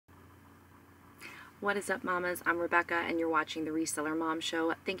What is up, mamas? I'm Rebecca and you're watching the Reseller Mom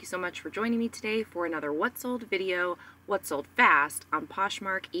Show. Thank you so much for joining me today for another What Sold video, What Sold Fast on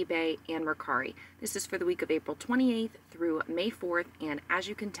Poshmark, eBay, and Mercari. This is for the week of April 28th through May 4th, and as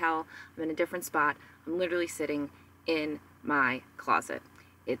you can tell, I'm in a different spot. I'm literally sitting in my closet.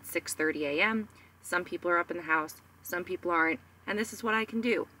 It's 6:30 a.m. Some people are up in the house, some people aren't, and this is what I can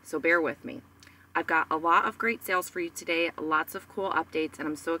do, so bear with me. I've got a lot of great sales for you today, lots of cool updates, and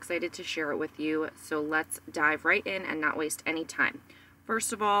I'm so excited to share it with you. So let's dive right in and not waste any time.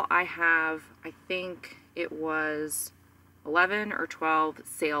 First of all, I have, I think it was 11 or 12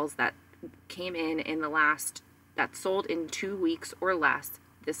 sales that came in the last, that sold in 2 weeks or less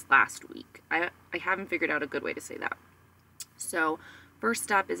this last week. I haven't figured out a good way to say that. So first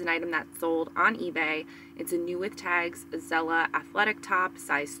up is an item that sold on eBay. It's a new with tags Zella athletic top,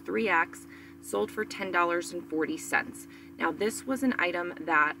 size 3X. Sold for $10.40. Now this was an item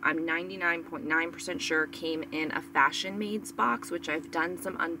that I'm 99.9% sure came in a Fashion Maids box, which I've done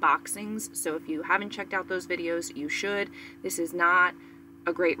some unboxings, so if you haven't checked out those videos, you should. This is not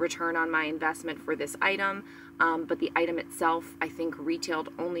a great return on my investment for this item, but the item itself I think retailed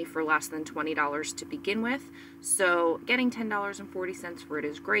only for less than $20 to begin with, so getting $10.40 for it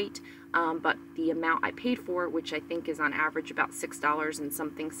is great, but the amount I paid for it, which I think is on average about $6 and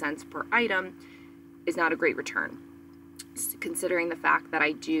something cents per item, is not a great return, considering the fact that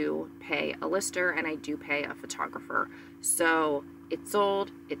I do pay a lister and I do pay a photographer. So it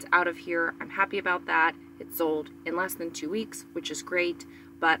sold, it's out of here, I'm happy about that. It sold in less than 2 weeks, which is great,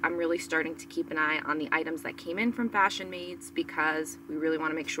 but I'm really starting to keep an eye on the items that came in from Fashion Maids because we really want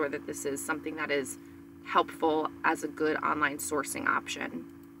to make sure that this is something that is helpful as a good online sourcing option.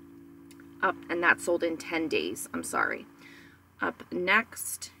 And that sold in 10 days, I'm sorry. Up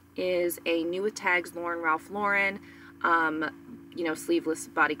next is a new with tags Ralph Lauren, sleeveless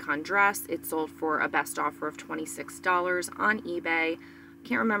bodycon dress. It sold for a best offer of $26 on eBay.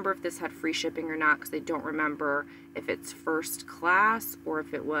 Can't remember if this had free shipping or not because I don't remember if it's first class or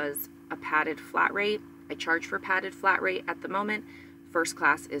if it was a padded flat rate. I charge for padded flat rate at the moment. First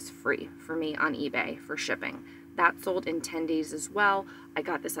class is free for me on eBay for shipping. That sold in 10 days as well. I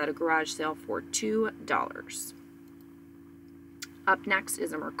got this at a garage sale for $2. Up next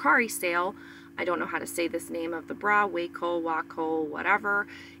is a Mercari sale. I don't know how to say this name of the bra, Waco, whatever,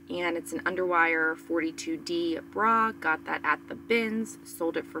 and it's an underwire 42D bra. Got that at the bins,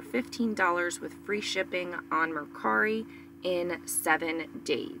 sold it for $15 with free shipping on Mercari in 7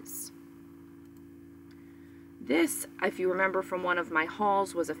 days. This, if you remember from one of my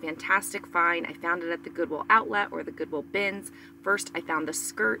hauls, was a fantastic find. I found it at the Goodwill outlet or the Goodwill bins. First, I found the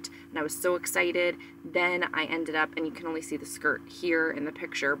skirt, and I was so excited. Then I ended up, and you can only see the skirt here in the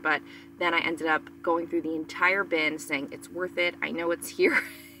picture, but then I ended up going through the entire bin saying, it's worth it, I know it's here.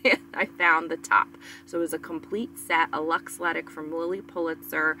 I found the top. So it was a complete set, a Luxletic from Lily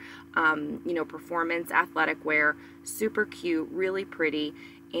Pulitzer, performance athletic wear, super cute, really pretty,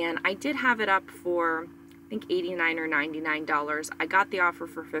 and I did have it up for I think $89 or $99. I got the offer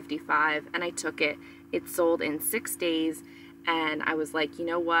for $55 and I took it. It sold in 6 days and I was like, you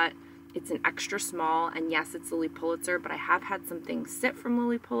know what? It's an extra small, and yes, it's Lily Pulitzer, but I have had some things sit from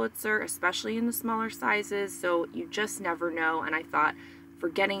Lily Pulitzer, especially in the smaller sizes, so you just never know, and I thought for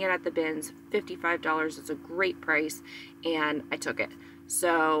getting it at the bins, $55 is a great price, and I took it.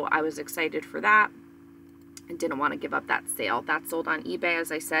 So I was excited for that and didn't want to give up that sale. That sold on eBay,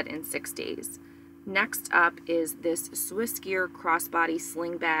 as I said, in 6 days. Next up is this Swiss Gear crossbody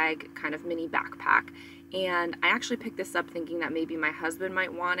sling bag kind of mini backpack, and I actually picked this up thinking that maybe my husband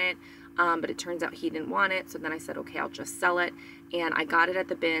might want it, but it turns out he didn't want it, so then I said okay, I'll just sell it, and I got it at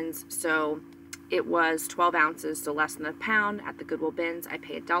the bins. So it was 12 ounces, so less than a pound. At the Goodwill bins I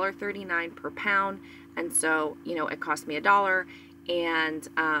pay $1.39 per pound, and so it cost me $1, and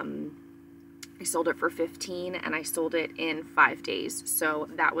I sold it for $15 and I sold it in 5 days, so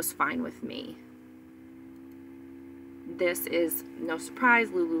that was fine with me. This is, no surprise,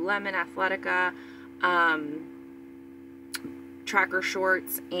 Lululemon Athletica tracker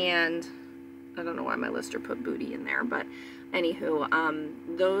shorts, and I don't know why my lister put booty in there, but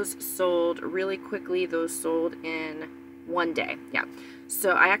anywho, those sold really quickly. Those sold in 1 day. Yeah.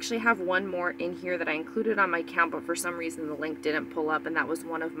 So I actually have one more in here that I included on my account, but for some reason the link didn't pull up, and that was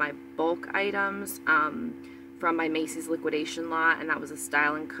one of my bulk items from my Macy's liquidation lot, and that was a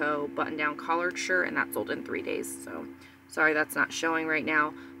Style & Co. button-down collared shirt, and that sold in 3 days. So sorry that's not showing right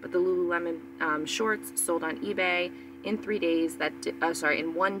now, but the Lululemon shorts sold on eBay in 3 days.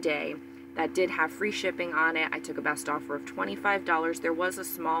 In 1 day. That did have free shipping on it. I took a best offer of $25. There was a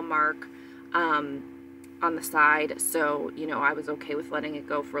small mark on the side, so, you know, I was okay with letting it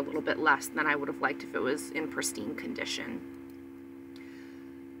go for a little bit less than I would have liked if it was in pristine condition.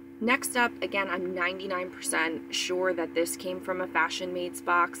 Next up, again, I'm 99% sure that this came from a Fashion Maids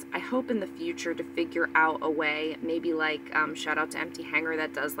box. I hope in the future to figure out a way, maybe like, shout out to Empty Hanger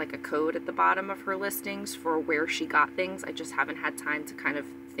that does like a code at the bottom of her listings for where she got things. I just haven't had time to kind of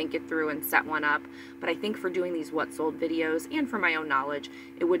think it through and set one up. But I think for doing these what sold videos and for my own knowledge,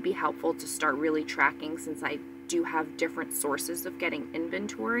 it would be helpful to start really tracking, since I do have different sources of getting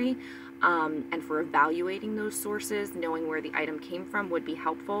inventory. And for evaluating those sources, knowing where the item came from would be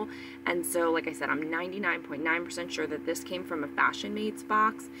helpful. And so, like I said, I'm 99.9% sure that this came from a Fashion Maids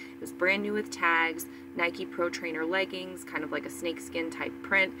box. It was brand new with tags, Nike Pro Trainer leggings, kind of like a snakeskin type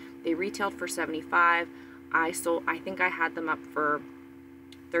print. They retailed for $75. I think I had them up for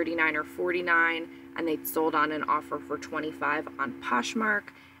 $39 or $49, and they sold on an offer for $25 on Poshmark,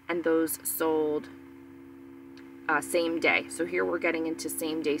 and those sold same day. So here we're getting into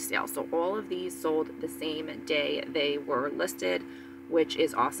same day sales. So all of these sold the same day they were listed, which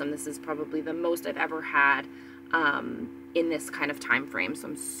is awesome. This is probably the most I've ever had in this kind of time frame. So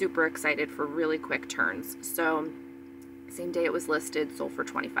I'm super excited for really quick turns. So same day it was listed, sold for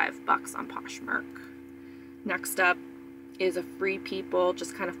 $25 on Poshmark. Next up is a Free People,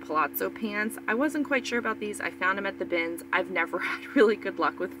 just kind of palazzo pants. I wasn't quite sure about these. I found them at the bins. I've never had really good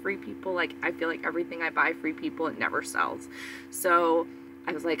luck with Free People. Like, I feel like everything I buy Free People, it never sells. So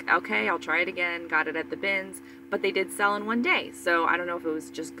I was like, okay, I'll try it again. Got it at the bins, but they did sell in one day. So I don't know if it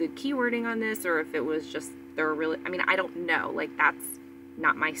was just good keywording on this, or if it was just, they're really, I mean, I don't know. Like, that's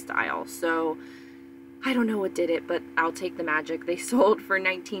not my style. So I don't know what did it, but I'll take the magic. They sold for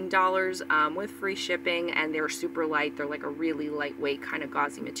 $19 with free shipping, and they're super light. They're like a really lightweight kind of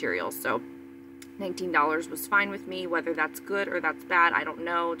gauzy material. So $19 was fine with me. Whether that's good or that's bad, I don't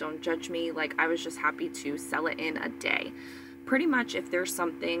know. Don't judge me. Like, I was just happy to sell it in a day. Pretty much if there's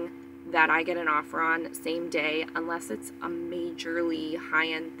something that I get an offer on same day, unless it's a majorly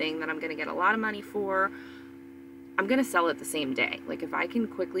high-end thing that I'm going to get a lot of money for, I'm going to sell it the same day. Like, if I can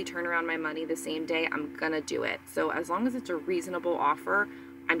quickly turn around my money the same day, I'm going to do it. So as long as it's a reasonable offer,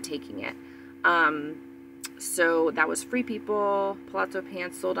 I'm taking it. So that was Free People, palazzo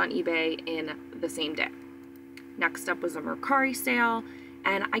pants sold on eBay in the same day. Next up was a Mercari sale.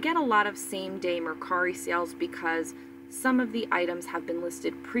 And I get a lot of same day Mercari sales because some of the items have been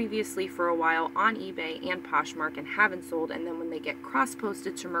listed previously for a while on eBay and Poshmark and haven't sold, and then when they get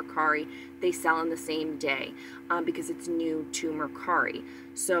cross-posted to Mercari, they sell in the same day because it's new to Mercari.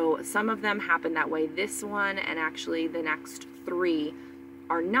 So some of them happen that way. This one and actually the next three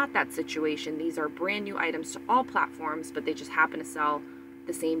are not that situation. These are brand new items to all platforms, but they just happen to sell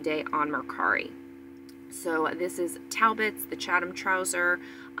the same day on Mercari. So this is Talbot's, the Chatham trouser,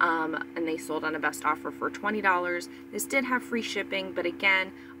 and they sold on a best offer for $20. This did have free shipping, but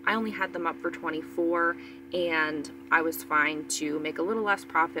again, I only had them up for $24, and I was fine to make a little less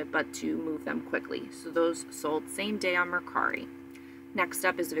profit, but to move them quickly. So those sold same day on Mercari. Next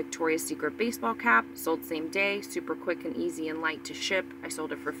up is a Victoria's Secret baseball cap, sold same day, super quick and easy and light to ship. I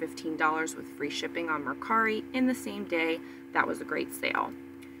sold it for $15 with free shipping on Mercari in the same day. That was a great sale.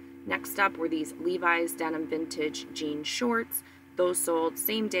 Next up were these Levi's denim vintage jean shorts. Those sold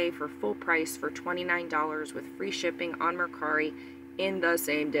same day for full price for $29 with free shipping on Mercari in the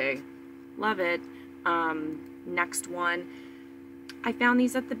same day. Love it. Next one, I found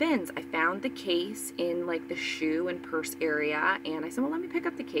these at the bins. I found the case in like the shoe and purse area, and I said, well, let me pick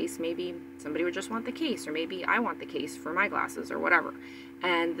up the case. Maybe somebody would just want the case, or maybe I want the case for my glasses or whatever.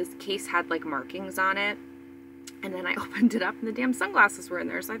 And this case had like markings on it. And then I opened it up and the damn sunglasses were in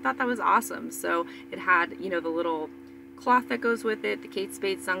there. So I thought that was awesome. So it had, you know, the little cloth that goes with it, the Kate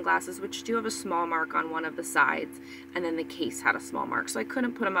Spade sunglasses, which do have a small mark on one of the sides. And then the case had a small mark. So I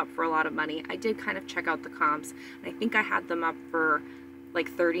couldn't put them up for a lot of money. I did kind of check out the comps. And I think I had them up for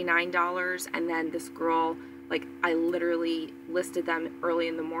like $39. And then this girl, like, I literally listed them early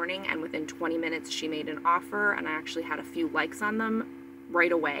in the morning. And within 20 minutes, she made an offer. And I actually had a few likes on them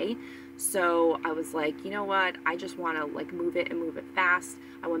right away. So I was like, you know what, I just want to like move it and move it fast.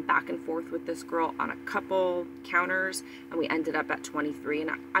 I went back and forth with this girl on a couple counters, and we ended up at 23.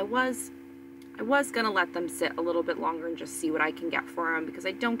 And I was going to let them sit a little bit longer and just see what I can get for them, because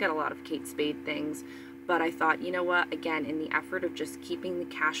I don't get a lot of Kate Spade things. But I thought, you know what, again, in the effort of just keeping the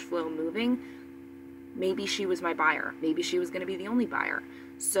cash flow moving, maybe she was my buyer. Maybe she was going to be the only buyer.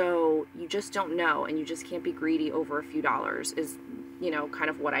 So you just don't know, and you just can't be greedy over a few dollars is, you know, kind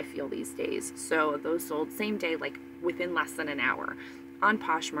of what I feel these days. So those sold same day, like within less than an hour on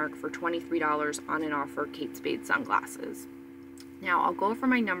Poshmark for $23 on an offer, Kate Spade sunglasses. Now I'll go over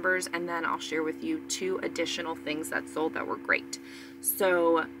my numbers and then I'll share with you 2 additional things that sold that were great.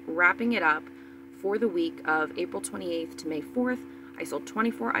 So wrapping it up, for the week of April 28th to May 4th, I sold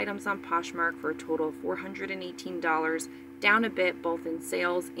 24 items on Poshmark for a total of $418, down a bit both in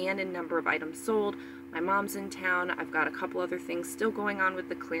sales and in number of items sold. My mom's in town. I've got a couple other things still going on with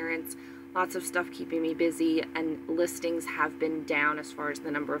the clearance. Lots of stuff keeping me busy, and listings have been down as far as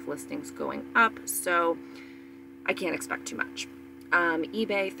the number of listings going up, so I can't expect too much.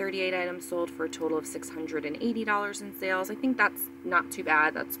 eBay, 38 items sold for a total of $680 in sales. I think that's not too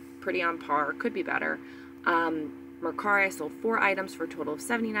bad. That's pretty on par. Could be better. Mercari, I sold 4 items for a total of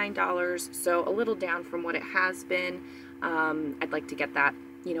 $79, so a little down from what it has been. I'd like to get that,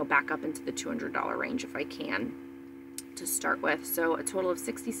 back up into the $200 range if I can to start with. So a total of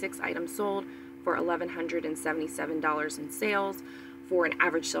 66 items sold for $1,177 in sales, for an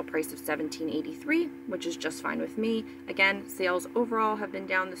average sale price of $1,783, which is just fine with me. Again, sales overall have been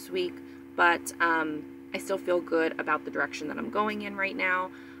down this week, but I still feel good about the direction that I'm going in right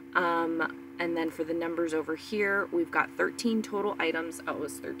now. And then for the numbers over here, we've got 13 total items. Oh, it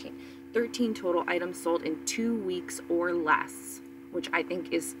was 13. 13 total items sold in 2 weeks or less, which I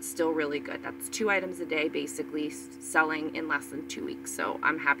think is still really good. That's 2 items a day, basically selling in less than 2 weeks. So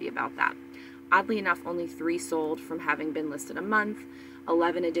I'm happy about that. Oddly enough, only 3 sold from having been listed a month,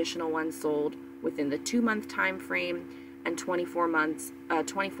 11 additional ones sold within the 2-month time frame, and 24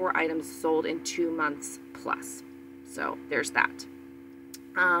 items sold in 2 months plus. So there's that.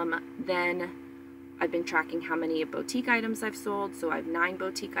 Then I've been tracking how many boutique items I've sold. So I have 9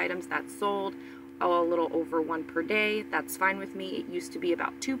 boutique items that sold, a little over 1 per day. That's fine with me. It used to be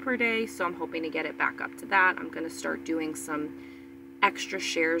about 2 per day, so I'm hoping to get it back up to that. I'm going to start doing some extra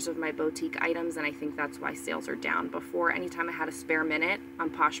shares of my boutique items, and I think that's why sales are down. Before, anytime I had a spare minute on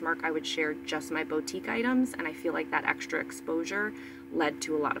Poshmark, I would share just my boutique items, and I feel like that extra exposure led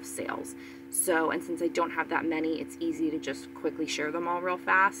to a lot of sales. So, and since I don't have that many, it's easy to just quickly share them all real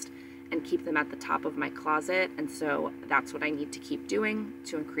fast and keep them at the top of my closet, and so that's what I need to keep doing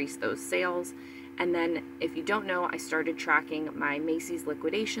to increase those sales. And then, if you don't know, I started tracking my Macy's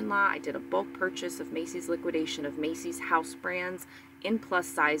liquidation lot. I did a bulk purchase of Macy's liquidation of Macy's house brands in plus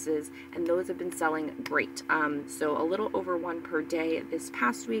sizes, and those have been selling great. So a little over 1 per day this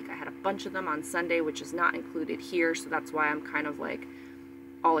past week. I had a bunch of them on Sunday, which is not included here, so that's why I'm kind of like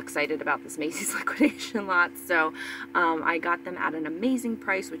all excited about this Macy's liquidation lot. So I got them at an amazing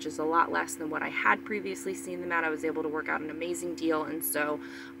price, which is a lot less than what I had previously seen them at. I was able to work out an amazing deal, and so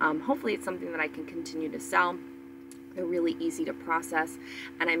hopefully it's something that I can continue to sell. They're really easy to process,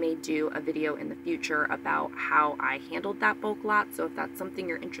 and I may do a video in the future about how I handled that bulk lot. So if that's something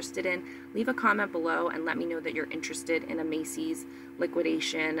you're interested in, leave a comment below and let me know that you're interested in a Macy's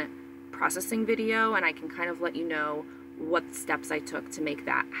liquidation processing video, and I can kind of let you know what steps I took to make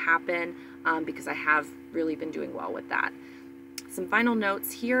that happen, because I have really been doing well with that. Some final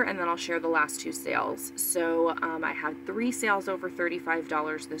notes here, and then I'll share the last 2 sales. So I had 3 sales over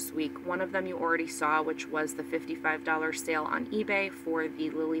 $35 this week. One of them you already saw, which was the $55 sale on eBay for the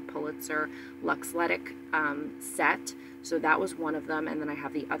Lily Pulitzer Luxletic set. So that was one of them, and then I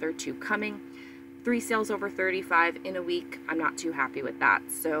have the other 2 coming. 3 sales over 35 in a week. I'm not too happy with that,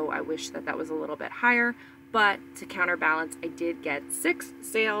 so I wish that that was a little bit higher. But to counterbalance, I did get 6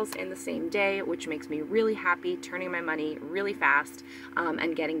 sales in the same day, which makes me really happy, turning my money really fast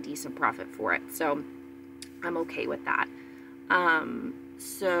and getting decent profit for it. So I'm okay with that.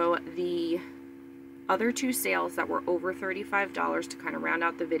 So the other 2 sales that were over $35 to kind of round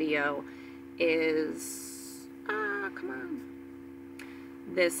out the video is, come on,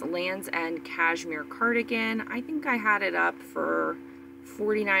 this Land's End cashmere cardigan. I think I had it up for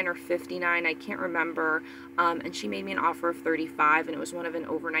 $49 or $59, I can't remember, and she made me an offer of $35, and it was one of an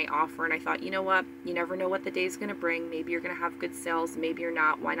overnight offer, and I thought, you know what, you never know what the day's going to bring. Maybe you're going to have good sales, maybe you're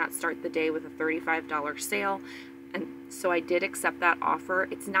not. Why not start the day with a $35 sale? And so I did accept that offer.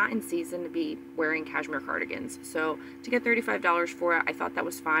 It's not in season to be wearing cashmere cardigans, so to get $35 for it, I thought that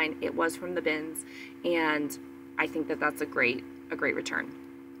was fine. It was from the bins, and I think that that's a great return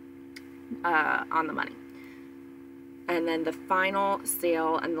on the money. And then the final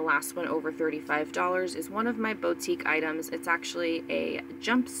sale, and the last one over $35, is one of my boutique items. It's actually a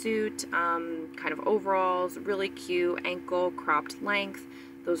jumpsuit, kind of overalls, really cute, ankle cropped length.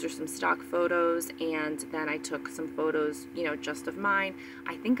 Those are some stock photos, and then I took some photos, just of mine.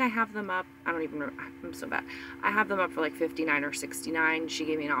 I think I have them up, I don't even remember, I'm so bad. I have them up for like $59 or $69. She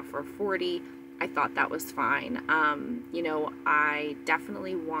gave me an offer of $40. I thought that was fine. I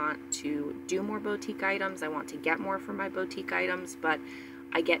definitely want to do more boutique items. I want to get more from my boutique items, but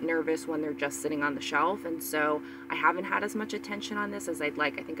I get nervous when they're just sitting on the shelf, and so I haven't had as much attention on this as I'd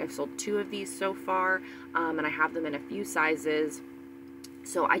like. I think I've sold 2 of these so far, and I have them in a few sizes.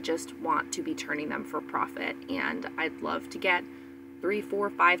 So I just want to be turning them for profit, and I'd love to get 3, 4,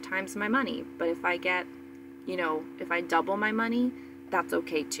 5 times my money. But if I get, you know, if I double my money, that's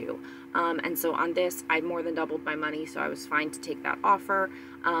okay too. And so on this, I more than doubled my money, so I was fine to take that offer.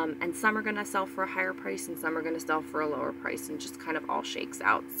 And some are going to sell for a higher price, and some are going to sell for a lower price, and just kind of all shakes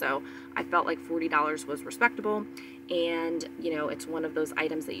out. So I felt like $40 was respectable, and you know, it's one of those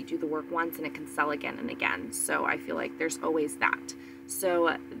items that you do the work once and it can sell again and again. So I feel like there's always that.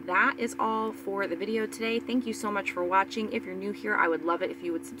 So that is all for the video today. Thank you so much for watching. If you're new here, I would love it if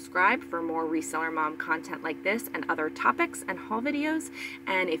you would subscribe for more Reseller Mom content like this and other topics and haul videos.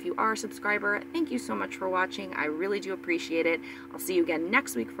 And if you are a subscriber, thank you so much for watching. I really do appreciate it. I'll see you again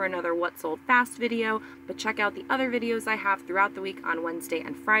next week for another What Sold Fast video, but check out the other videos I have throughout the week on Wednesday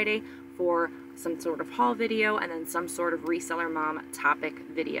and Friday for some sort of haul video and then some sort of Reseller Mom topic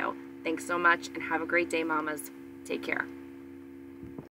video. Thanks so much and have a great day, mamas. Take care.